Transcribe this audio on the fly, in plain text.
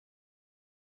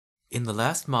In the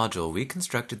last module, we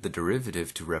constructed the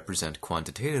derivative to represent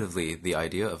quantitatively the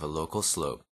idea of a local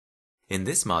slope. In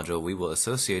this module, we will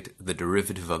associate the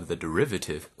derivative of the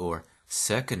derivative, or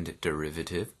second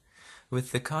derivative,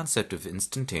 with the concept of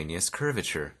instantaneous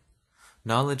curvature.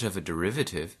 Knowledge of a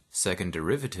derivative, second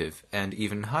derivative, and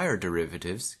even higher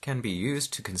derivatives can be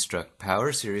used to construct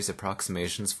power series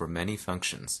approximations for many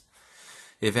functions.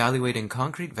 Evaluating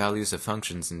concrete values of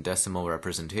functions in decimal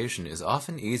representation is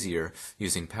often easier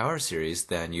using power series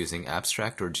than using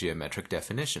abstract or geometric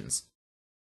definitions.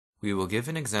 We will give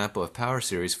an example of power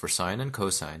series for sine and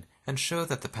cosine and show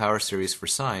that the power series for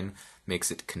sine makes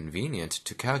it convenient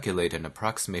to calculate an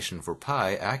approximation for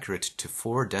pi accurate to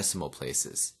 4 decimal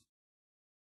places.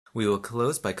 We will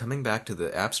close by coming back to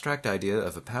the abstract idea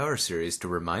of a power series to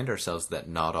remind ourselves that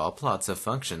not all plots of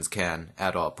functions can,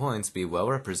 at all points, be well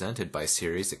represented by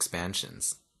series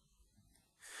expansions.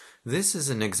 This is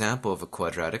an example of a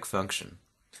quadratic function.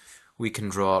 We can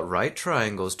draw right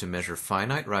triangles to measure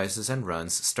finite rises and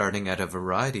runs starting at a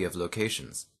variety of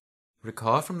locations.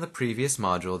 Recall from the previous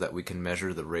module that we can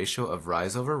measure the ratio of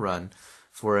rise over run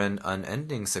for an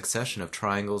unending succession of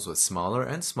triangles with smaller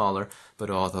and smaller, but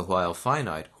all the while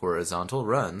finite, horizontal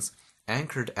runs,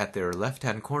 anchored at their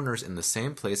left-hand corners in the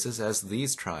same places as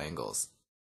these triangles.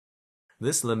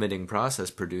 This limiting process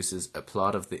produces a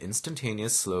plot of the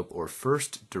instantaneous slope or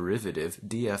first derivative,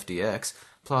 df dx,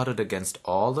 plotted against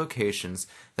all locations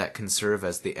that can serve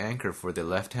as the anchor for the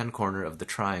left-hand corner of the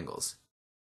triangles.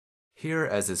 Here,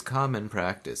 as is common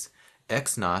practice,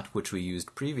 x0, which we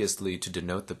used previously to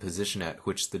denote the position at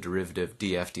which the derivative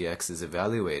df dx is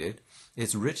evaluated,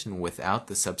 is written without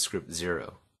the subscript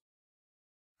 0.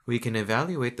 We can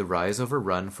evaluate the rise over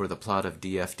run for the plot of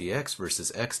df dx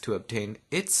versus x to obtain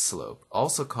its slope,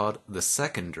 also called the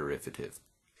second derivative.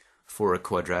 For a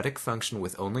quadratic function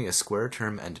with only a square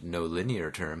term and no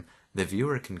linear term, the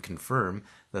viewer can confirm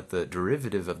that the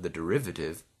derivative of the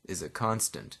derivative is a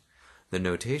constant. The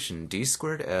notation d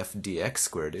squared f dx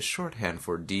squared is shorthand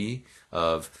for d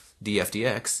of df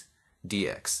dx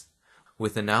dx,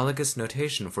 with analogous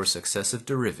notation for successive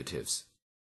derivatives.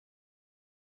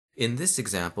 In this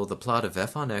example, the plot of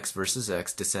f on x versus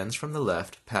x descends from the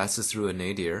left, passes through a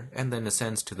nadir, and then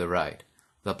ascends to the right.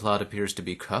 The plot appears to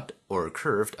be cupped or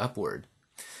curved upward.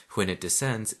 When it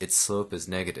descends, its slope is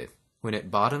negative. When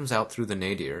it bottoms out through the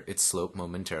nadir, its slope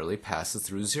momentarily passes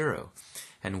through 0.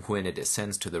 And when it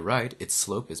ascends to the right, its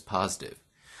slope is positive.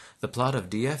 The plot of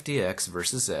df dx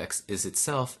versus x is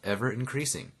itself ever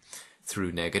increasing,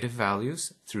 through negative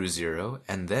values, through 0,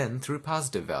 and then through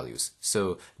positive values,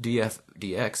 so df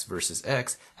dx versus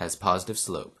x has positive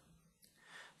slope.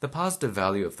 The positive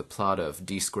value of the plot of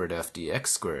d squared f dx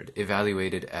squared,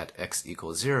 evaluated at x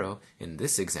equals 0, in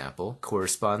this example,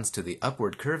 corresponds to the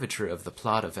upward curvature of the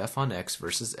plot of f on x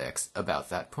versus x about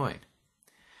that point.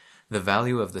 The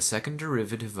value of the second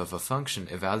derivative of a function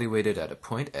evaluated at a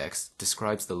point x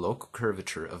describes the local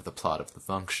curvature of the plot of the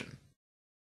function.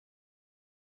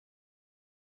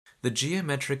 The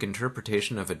geometric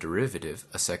interpretation of a derivative,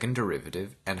 a second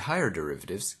derivative, and higher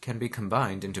derivatives can be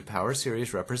combined into power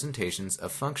series representations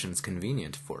of functions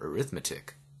convenient for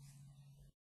arithmetic.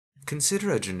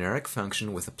 Consider a generic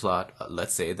function with a plot,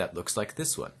 let's say, that looks like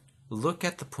this one. Look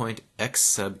at the point x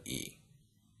sub e.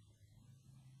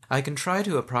 I can try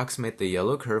to approximate the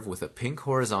yellow curve with a pink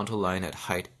horizontal line at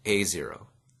height a0.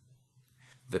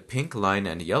 The pink line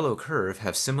and yellow curve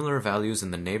have similar values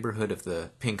in the neighborhood of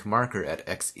the pink marker at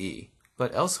xe,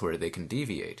 but elsewhere they can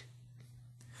deviate.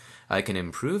 I can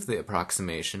improve the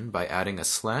approximation by adding a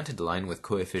slanted line with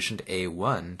coefficient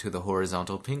a1 to the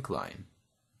horizontal pink line.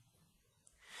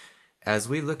 As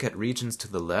we look at regions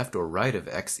to the left or right of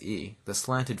xe, the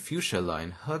slanted fuchsia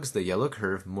line hugs the yellow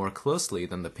curve more closely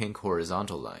than the pink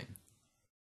horizontal line.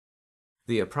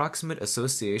 The approximate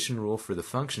association rule for the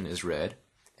function is read: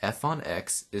 f on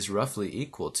x is roughly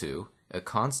equal to a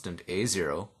constant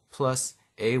a0 plus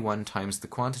a1 times the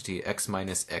quantity x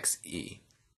minus xe.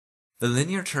 The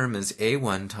linear term is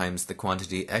a1 times the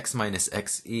quantity x minus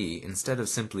xe instead of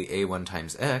simply a1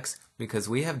 times x, because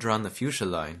we have drawn the fuchsia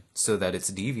line so that its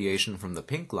deviation from the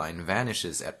pink line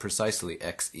vanishes at precisely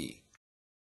xe.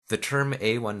 The term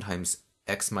a1 times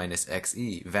x minus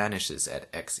xe vanishes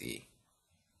at xe.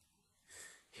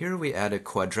 Here we add a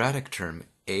quadratic term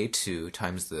a2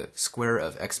 times the square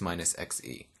of x minus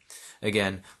xe,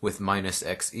 again with minus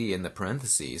xe in the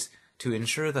parentheses, to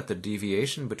ensure that the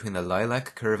deviation between the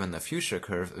lilac curve and the fuchsia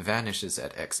curve vanishes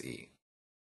at xe.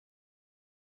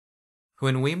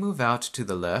 When we move out to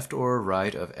the left or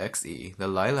right of xe, the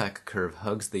lilac curve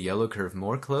hugs the yellow curve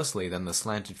more closely than the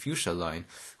slanted fuchsia line,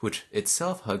 which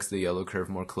itself hugs the yellow curve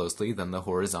more closely than the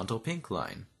horizontal pink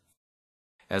line.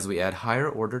 as we add higher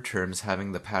order terms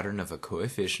having the pattern of a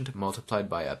coefficient multiplied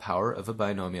by a power of a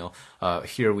binomial.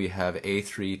 Here we have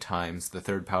a3 times the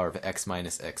third power of x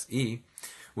minus xe,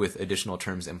 with additional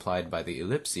terms implied by the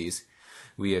ellipses.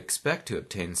 We expect to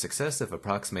obtain successive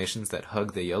approximations that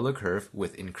hug the yellow curve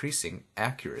with increasing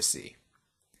accuracy.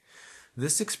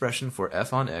 This expression for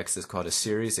f on x is called a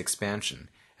series expansion,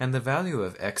 and the value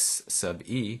of x sub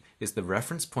e is the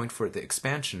reference point for the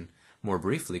expansion, more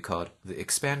briefly called the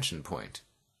expansion point.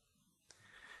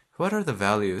 What are the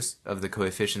values of the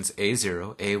coefficients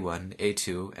a0, a1,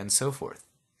 a2, and so forth?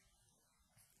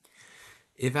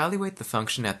 Evaluate the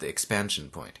function at the expansion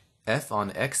point. F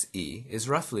on xe is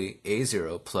roughly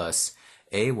a0 plus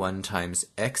a1 times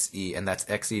xe, and that's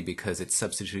xe because it's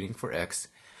substituting for x,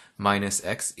 minus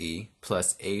xe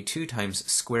plus a2 times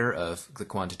square of the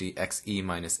quantity xe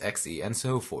minus xe, and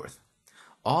so forth.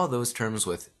 All those terms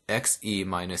with xe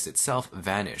minus itself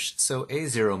vanish, so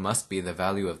a0 must be the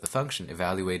value of the function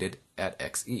evaluated at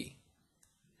xe.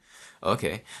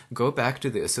 Okay, go back to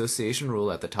the association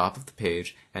rule at the top of the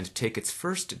page and take its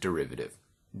first derivative.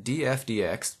 df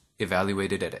dx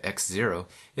evaluated at x0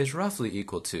 is roughly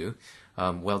equal to,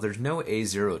 well, there's no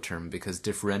a0 term because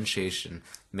differentiation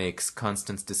makes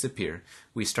constants disappear.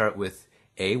 We start with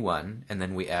a1 and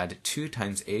then we add 2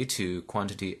 times a2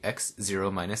 quantity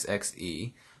x0 minus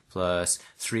xe plus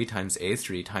 3 times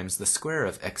a3 times the square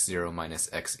of x0 minus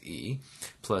xe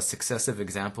plus successive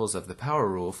examples of the power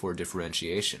rule for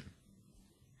differentiation.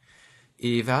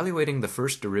 Evaluating the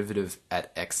first derivative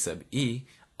at x sub e,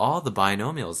 all the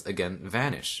binomials again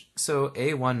vanish, so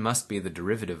a1 must be the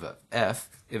derivative of f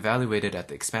evaluated at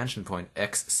the expansion point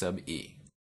x sub e.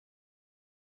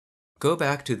 Go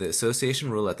back to the association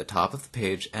rule at the top of the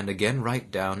page and again write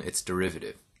down its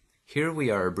derivative. Here we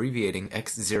are abbreviating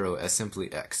x0 as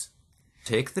simply x.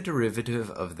 Take the derivative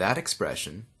of that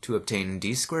expression to obtain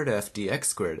d squared f dx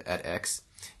squared at x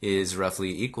is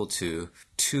roughly equal to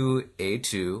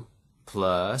 2a2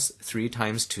 plus 3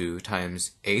 times 2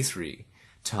 times a3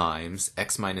 times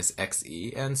x minus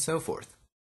xe, and so forth.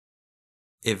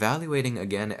 Evaluating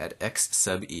again at x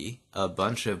sub e, a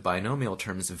bunch of binomial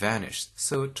terms vanish,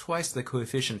 so twice the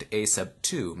coefficient a sub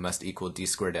 2 must equal d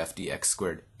squared f dx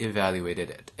squared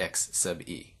evaluated at x sub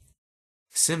e.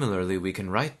 Similarly, we can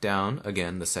write down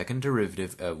again the second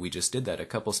derivative. We just did that a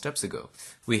couple steps ago.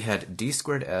 We had d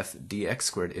squared f dx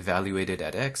squared evaluated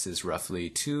at x is roughly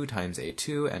 2 times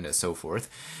a2 and so forth,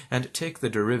 and take the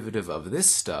derivative of this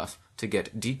stuff to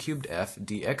get d cubed f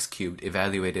dx cubed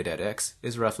evaluated at x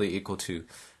is roughly equal to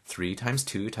 3 times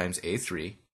 2 times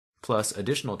a3 plus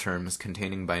additional terms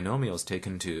containing binomials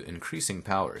taken to increasing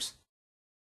powers.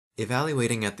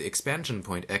 Evaluating at the expansion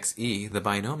point xe, the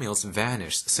binomials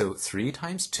vanish, so 3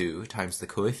 times 2 times the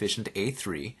coefficient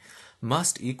a3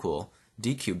 must equal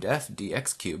d cubed f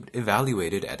dx cubed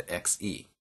evaluated at xe.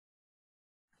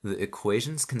 The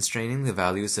equations constraining the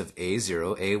values of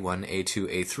a0, a1, a2,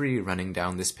 a3 running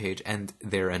down this page and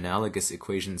their analogous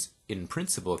equations in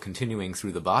principle continuing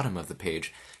through the bottom of the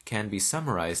page can be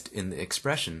summarized in the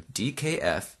expression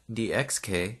dkf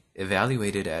dxk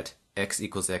evaluated at x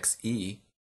equals xe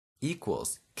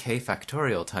equals k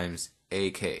factorial times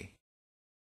ak.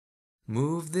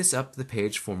 Move this up the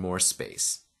page for more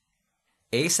space.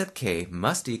 A sub k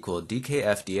must equal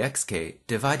dkf dxk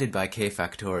divided by k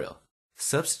factorial.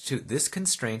 Substitute this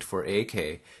constraint for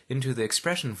ak into the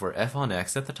expression for f on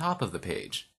x at the top of the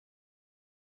page.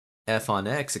 F on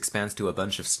x expands to a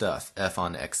bunch of stuff. F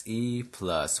on xe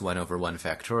plus 1 over 1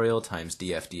 factorial times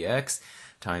df dx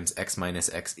times x minus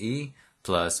xe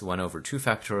plus 1 over 2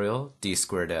 factorial d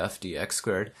squared f dx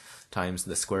squared times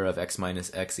the square of x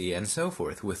minus xe, and so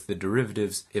forth, with the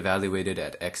derivatives evaluated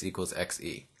at x equals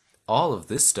xe. All of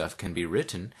this stuff can be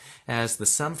written as the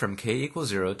sum from k equals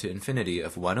 0 to infinity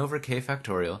of 1 over k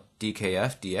factorial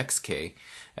dkf dxk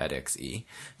at xe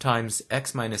times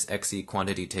x minus xe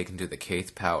quantity taken to the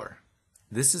kth power.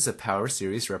 This is a power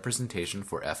series representation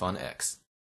for f on x.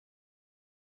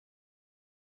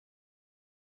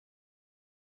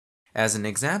 As an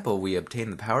example, we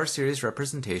obtain the power series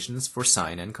representations for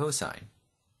sine and cosine.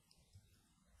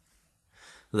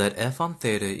 Let f on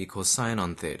theta equal sine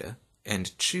on theta,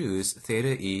 and choose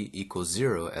theta e equals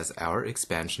 0 as our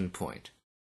expansion point.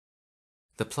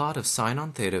 The plot of sine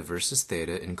on theta versus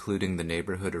theta, including the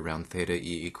neighborhood around theta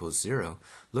e equals 0,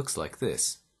 looks like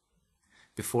this.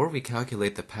 Before we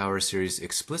calculate the power series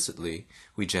explicitly,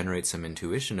 we generate some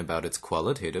intuition about its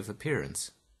qualitative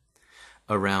appearance.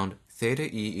 Around theta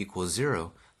e equals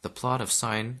 0, the plot of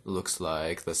sine looks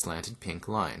like the slanted pink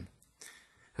line.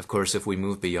 Of course, if we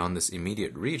move beyond this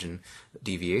immediate region,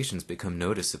 deviations become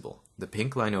noticeable. The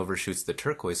pink line overshoots the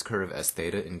turquoise curve as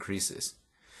theta increases.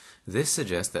 This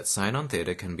suggests that sine on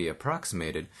theta can be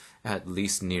approximated, at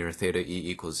least near theta e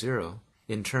equals 0,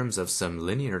 in terms of some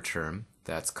linear term,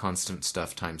 that's constant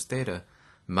stuff times theta,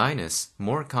 minus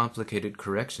more complicated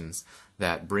corrections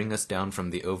that bring us down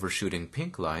from the overshooting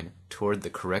pink line toward the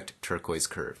correct turquoise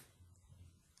curve.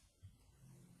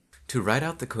 To write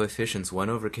out the coefficients 1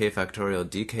 over k factorial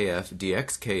dkf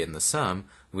dxk in the sum,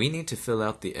 we need to fill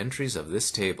out the entries of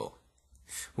this table.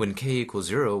 When k equals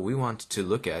 0, we want to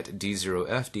look at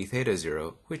d0f d theta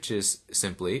 0, which is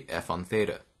simply f on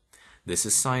theta. This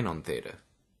is sine on theta.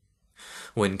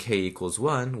 When k equals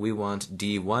 1, we want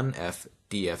d1f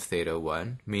df theta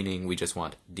 1, meaning we just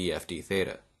want df d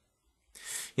theta.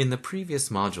 In the previous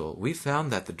module, we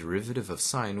found that the derivative of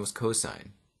sine was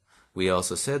cosine. We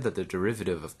also said that the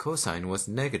derivative of cosine was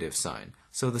negative sine,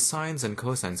 so the sines and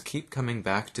cosines keep coming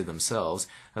back to themselves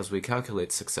as we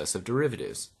calculate successive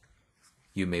derivatives.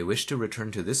 You may wish to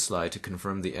return to this slide to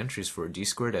confirm the entries for d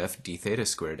squared f, d theta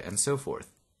squared, and so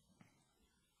forth.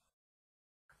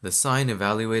 The sine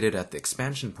evaluated at the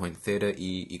expansion point theta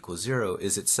e equals 0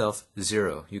 is itself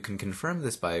 0. You can confirm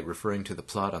this by referring to the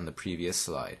plot on the previous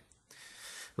slide.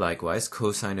 Likewise,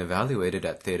 cosine evaluated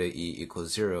at theta e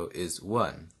equals 0 is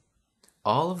 1.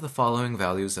 All of the following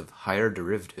values of higher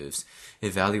derivatives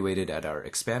evaluated at our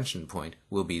expansion point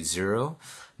will be 0,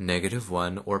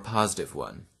 -1, or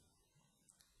 +1.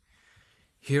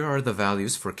 Here are the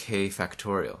values for k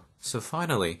factorial. So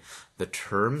finally, the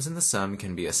terms in the sum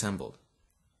can be assembled.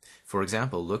 For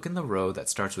example, look in the row that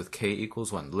starts with k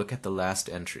equals 1. Look at the last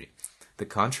entry. The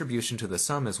contribution to the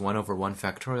sum is 1 over 1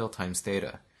 factorial times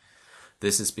theta.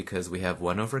 This is because we have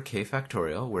 1 over k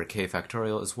factorial, where k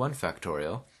factorial is 1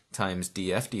 factorial, times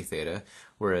df d theta,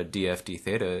 where a df d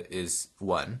theta is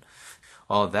 1.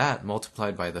 All that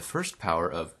multiplied by the first power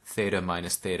of theta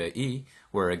minus theta e,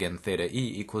 where again theta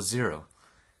e equals 0.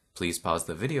 Please pause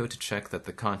the video to check that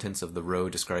the contents of the row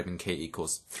describing k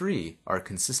equals 3 are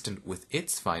consistent with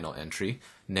its final entry,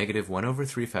 -1 over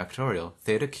 3 factorial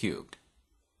theta cubed.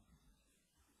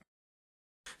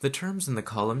 The terms in the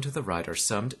column to the right are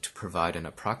summed to provide an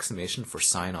approximation for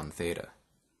sine on theta.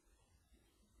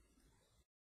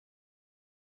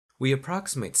 We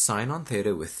approximate sine on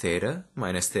theta with theta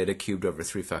minus theta cubed over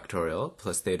 3 factorial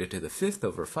plus theta to the 5th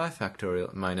over 5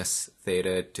 factorial minus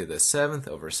theta to the 7th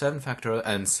over 7 factorial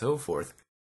and so forth,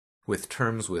 with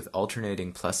terms with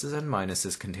alternating pluses and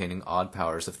minuses containing odd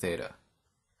powers of theta.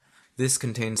 This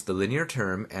contains the linear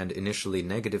term and initially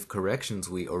negative corrections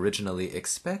we originally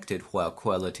expected while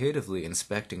qualitatively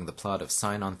inspecting the plot of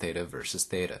sine on theta versus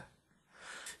theta.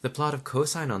 The plot of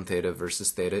cosine on theta versus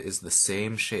theta is the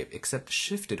same shape, except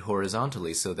shifted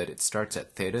horizontally so that it starts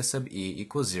at theta sub e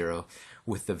equals 0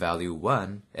 with the value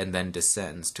 1 and then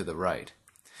descends to the right.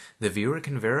 The viewer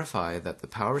can verify that the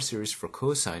power series for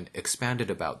cosine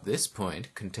expanded about this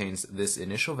point contains this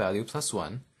initial value plus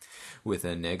 1, with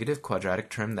a negative quadratic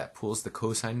term that pulls the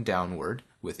cosine downward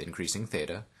with increasing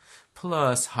theta,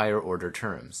 plus higher order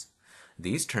terms.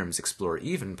 These terms explore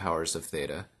even powers of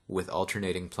theta with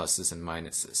alternating pluses and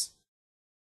minuses.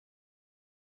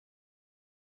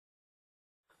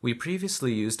 We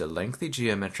previously used a lengthy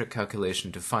geometric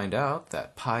calculation to find out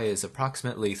that pi is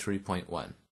approximately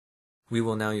 3.1. We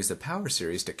will now use a power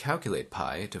series to calculate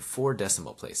pi to 4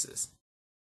 decimal places.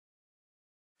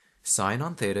 Sine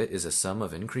on theta is a sum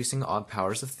of increasing odd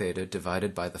powers of theta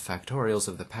divided by the factorials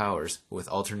of the powers with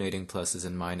alternating pluses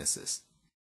and minuses.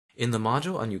 In the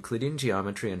module on Euclidean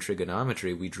geometry and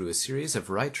trigonometry, we drew a series of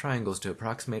right triangles to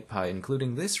approximate pi,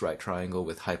 including this right triangle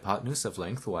with hypotenuse of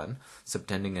length 1,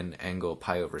 subtending an angle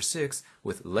pi over 6,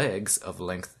 with legs of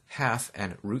length half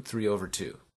and root 3 over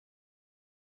 2.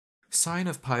 Sine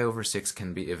of pi over 6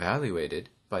 can be evaluated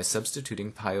by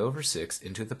substituting pi over 6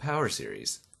 into the power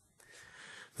series.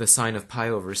 The sine of pi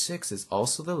over 6 is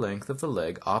also the length of the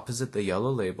leg opposite the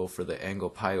yellow label for the angle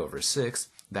pi over 6.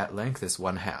 That length is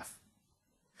 1/2.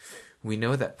 We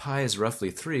know that pi is roughly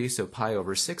 3, so pi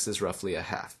over 6 is roughly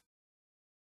 1/2.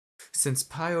 Since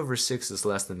pi over 6 is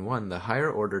less than 1, the higher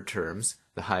order terms,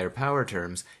 the higher power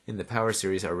terms, in the power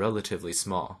series are relatively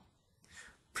small.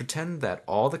 Pretend that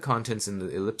all the contents in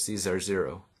the ellipses are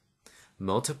 0.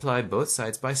 Multiply both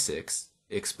sides by 6,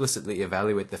 explicitly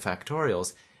evaluate the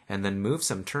factorials, and then move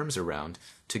some terms around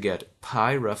to get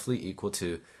pi roughly equal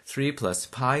to 3 plus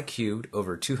pi cubed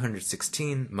over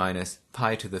 216 minus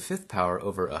pi to the 5th power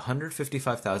over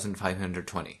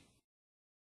 155,520.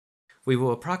 We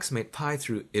will approximate pi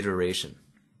through iteration.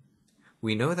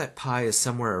 We know that pi is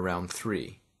somewhere around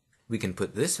 3. We can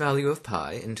put this value of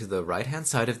pi into the right-hand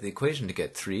side of the equation to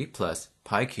get 3 plus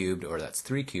pi cubed, or that's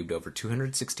 3 cubed, over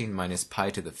 216 minus pi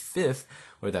to the 5th,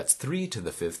 or that's 3 to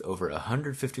the 5th, over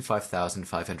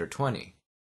 155,520.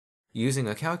 Using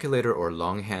a calculator or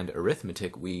longhand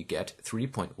arithmetic, we get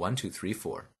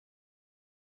 3.1234.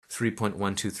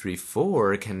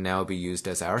 3.1234 can now be used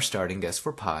as our starting guess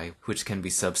for pi, which can be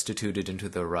substituted into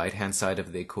the right-hand side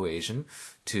of the equation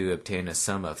to obtain a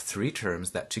sum of three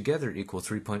terms that together equal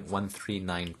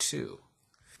 3.1392.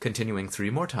 Continuing three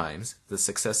more times, the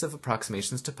successive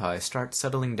approximations to pi start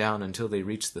settling down until they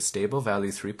reach the stable value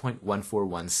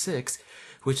 3.1416,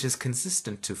 which is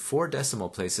consistent to 4 decimal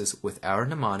places with our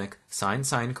mnemonic sine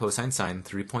sine cosine sine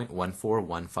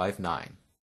 3.14159.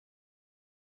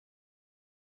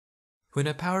 When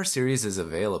a power series is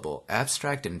available,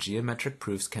 abstract and geometric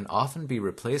proofs can often be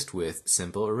replaced with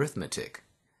simple arithmetic.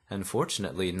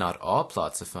 Unfortunately, not all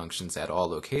plots of functions at all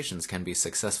locations can be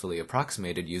successfully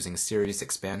approximated using series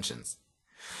expansions.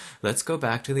 Let's go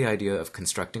back to the idea of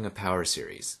constructing a power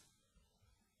series.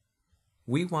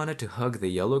 We wanted to hug the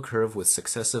yellow curve with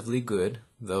successively good,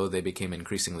 though they became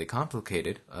increasingly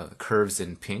complicated, curves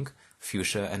in pink,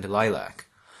 fuchsia, and lilac.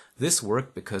 This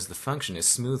worked because the function is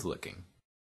smooth-looking.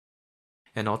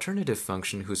 An alternative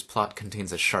function whose plot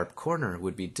contains a sharp corner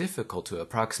would be difficult to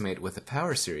approximate with a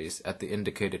power series at the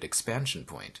indicated expansion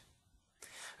point.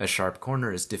 A sharp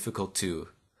corner is difficult to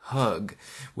hug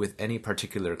with any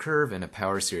particular curve in a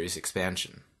power series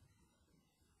expansion.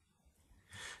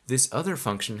 This other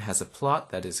function has a plot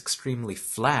that is extremely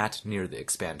flat near the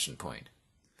expansion point.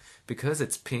 Because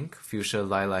its pink, fuchsia,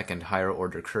 lilac, and higher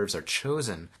order curves are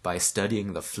chosen by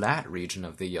studying the flat region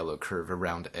of the yellow curve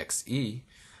around xe,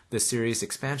 the series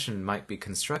expansion might be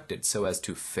constructed so as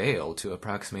to fail to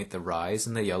approximate the rise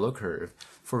in the yellow curve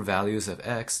for values of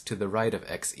x to the right of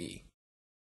xe.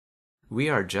 We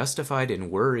are justified in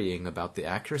worrying about the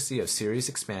accuracy of series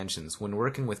expansions when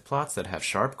working with plots that have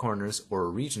sharp corners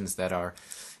or regions that are,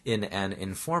 in an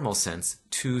informal sense,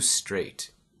 too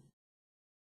straight.